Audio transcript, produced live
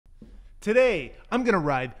Today, I'm gonna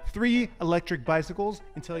ride 3 electric bicycles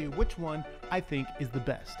and tell you which one I think is the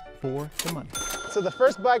best for the money. So the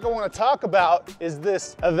first bike I want to talk about is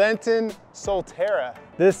this Aventon Solterra.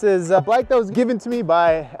 This is a bike that was given to me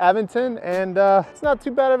by Aventon, and it's not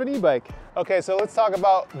too bad of an e-bike. Okay, so let's talk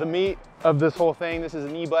about the meat of this whole thing. This is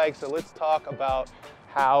an e-bike, so let's talk about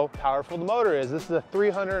how powerful the motor is. This is a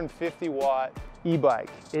 350 watt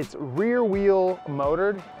e-bike. It's rear wheel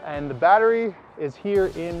motored, and the battery is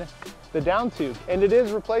here in the down tube, and it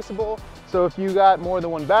is replaceable. So if you got more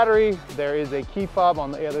than one battery, there is a key fob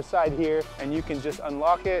on the other side here, and you can just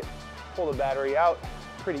unlock it, pull the battery out,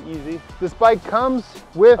 pretty easy. This bike comes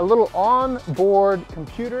with a little on-board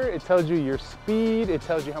computer. It tells you your speed, it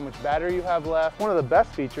tells you how much battery you have left. One of the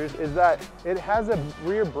best features is that it has a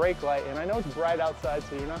rear brake light, and I know it's bright outside,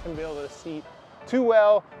 so you're not gonna be able to see too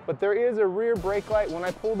well, but there is a rear brake light. When I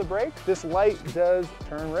pull the brake, this light does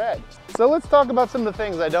turn red. So let's talk about some of the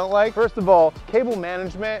things I don't like. First of all, cable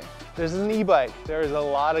management. This is an e-bike. There's a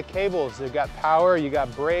lot of cables. You've got power, you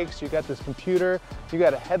got brakes, you got this computer, you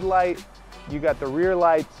got a headlight, you got the rear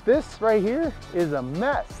lights. This right here is a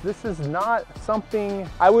mess. This is not something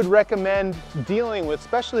I would recommend dealing with,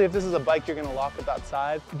 especially if this is a bike you're gonna lock up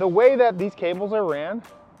outside. The way that these cables are ran,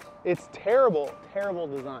 it's terrible, terrible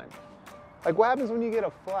design. Like, what happens when you get a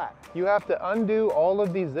flat? You have to undo all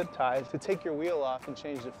of these zip ties to take your wheel off and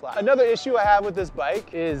change the flat. Another issue I have with this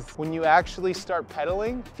bike is when you actually start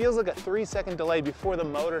pedaling, it feels like a 3-second delay before the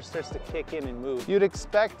motor starts to kick in and move. You'd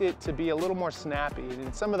expect it to be a little more snappy.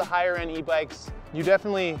 In some of the higher end e-bikes, you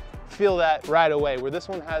definitely feel that right away, where this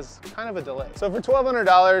one has kind of a delay. So for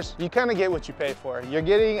 $1,200, you kind of get what you pay for. You're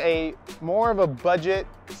getting a more of a budget,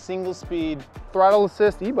 single speed, throttle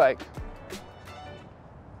assist e-bike.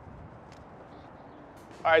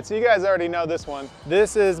 All right, so you guys already know this one.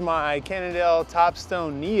 This is my Cannondale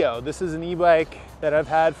Topstone Neo. This is an e-bike that I've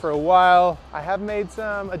had for a while. I have made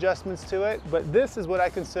some adjustments to it, but this is what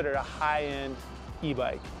I consider a high-end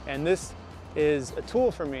e-bike. And this is a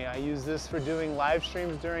tool for me. I use this for doing live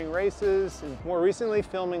streams during races, and more recently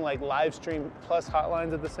filming like live stream plus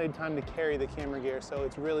hotlines at the same time to carry the camera gear. So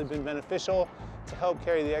it's really been beneficial to help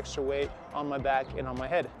carry the extra weight on my back and on my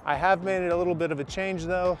head. I have made it a little bit of a change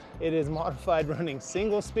though. It is modified running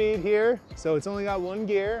single speed here. So it's only got 1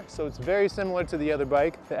 gear. So it's very similar to the other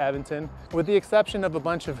bike, the Aventon, with the exception of a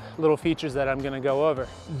bunch of little features that I'm gonna go over.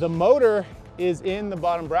 The motor is in the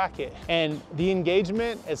bottom bracket, and the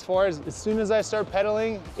engagement, as soon as I start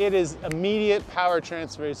pedaling, it is immediate power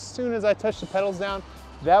transfer. As soon as I touch the pedals down,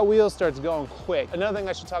 that wheel starts going quick. Another thing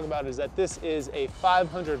I should talk about is that this is a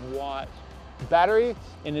 500 watt battery,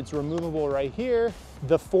 and it's removable right here.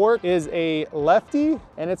 The fork is a lefty,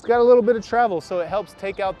 and it's got a little bit of travel, so it helps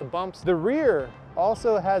take out the bumps. The rear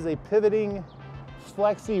also has a pivoting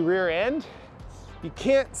flexi rear end. You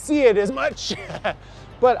can't see it as much,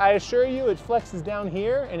 but I assure you it flexes down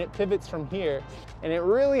here and it pivots from here. And it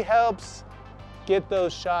really helps get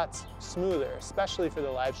those shots smoother, especially for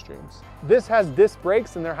the live streams. This has disc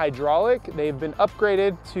brakes and they're hydraulic. They've been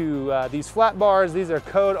upgraded to these flat bars. These are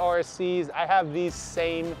code RSCs. I have these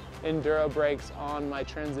same enduro brakes on my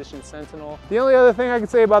Transition Sentinel. The only other thing I can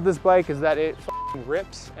say about this bike is that it f***ing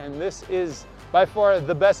rips, and this is by far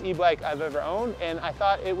the best e-bike I've ever owned, and I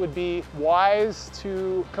thought it would be wise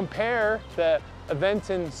to compare the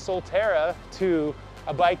Aventon Solterra to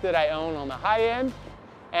a bike that I own on the high end,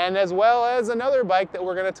 and as well as another bike that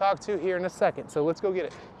we're gonna talk to here in a second. So let's go get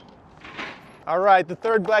it. All right, the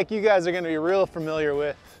third bike you guys are gonna be real familiar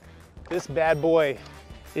with. This bad boy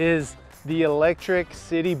is the electric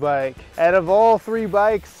Citibike. Out of all 3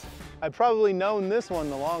 bikes, I've probably known this one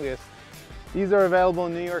the longest. These are available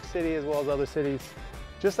in New York City as well as other cities.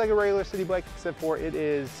 Just like a regular Citibike, except for it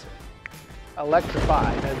is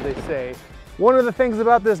electrified, as they say. One of the things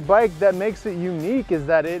about this bike that makes it unique is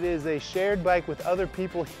that it is a shared bike with other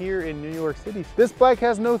people here in New York City. This bike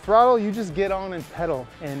has no throttle, you just get on and pedal,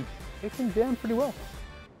 and it can jam pretty well.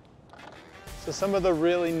 So some of the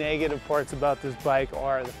really negative parts about this bike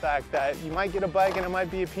are the fact that you might get a bike and it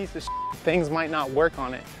might be a piece of shit. Things might not work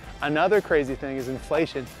on it. Another crazy thing is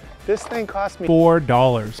inflation. This thing cost me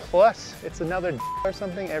 $4. plus it's another or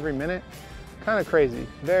something every minute. Kind of crazy,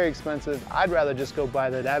 very expensive. I'd rather just go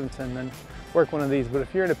buy that Aventon than work one of these. But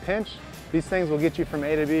if you're in a pinch, these things will get you from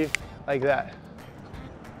A to B like that.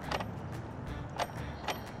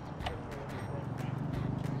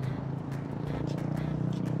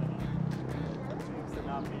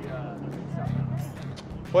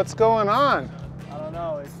 What's going on? I don't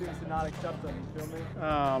know, it seems to not accept them, you feel me?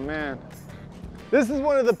 Oh man. This is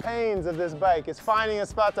one of the pains of this bike, is finding a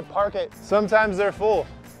spot to park it. Sometimes they're full.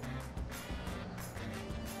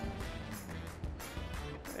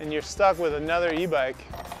 and you're stuck with another e-bike,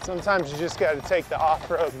 sometimes you just got to take the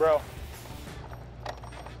off-road, bro.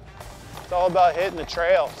 It's all about hitting the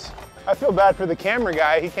trails. I feel bad for the camera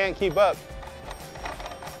guy. He can't keep up.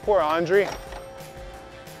 Poor Andrii.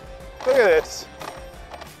 Look at this.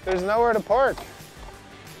 There's nowhere to park.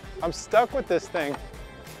 I'm stuck with this thing.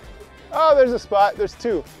 Oh, there's a spot. There's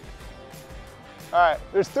two. All right,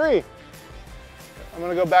 there's three. I'm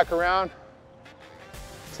gonna go back around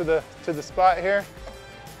to the spot here.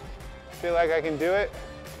 Feel like I can do it.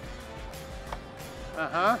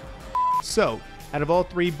 So, out of all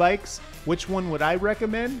three bikes, which one would I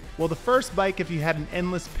recommend? Well, the first bike, if you had an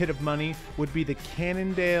endless pit of money, would be the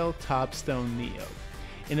Cannondale Topstone Neo.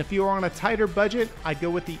 And if you are on a tighter budget, I'd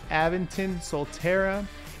go with the Aventon Solterra.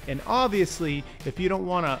 And obviously, if you don't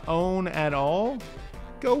want to own at all,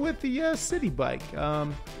 go with the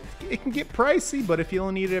Citibike. It can get pricey, but if you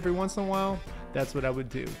only need it every once in a while, that's what I would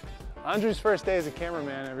do. Andrii's first day as a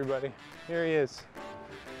cameraman, everybody. Here he is.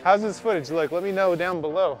 How's this footage look? Let me know down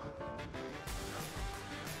below.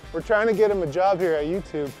 We're trying to get him a job here at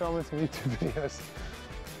YouTube, filming some YouTube videos.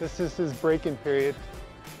 This is his break-in period.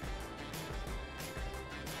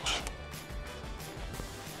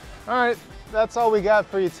 All right, that's all we got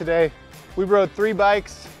for you today. We rode 3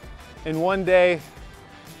 bikes in one day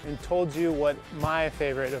and told you what my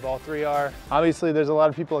favorite of all 3 are. Obviously, there's a lot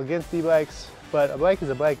of people against e-bikes, but a bike is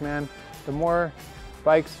a bike, man. The more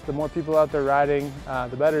bikes, the more people out there riding,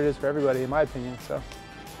 the better it is for everybody, in my opinion. So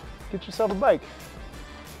get yourself a bike.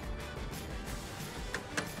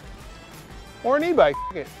 Or an e-bike.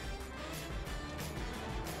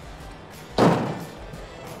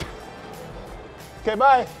 Okay,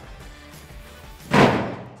 bye.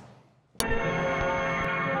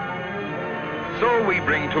 So we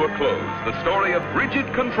bring to a close the story of rigid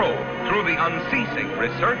control through the unceasing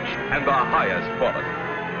research and the highest quality.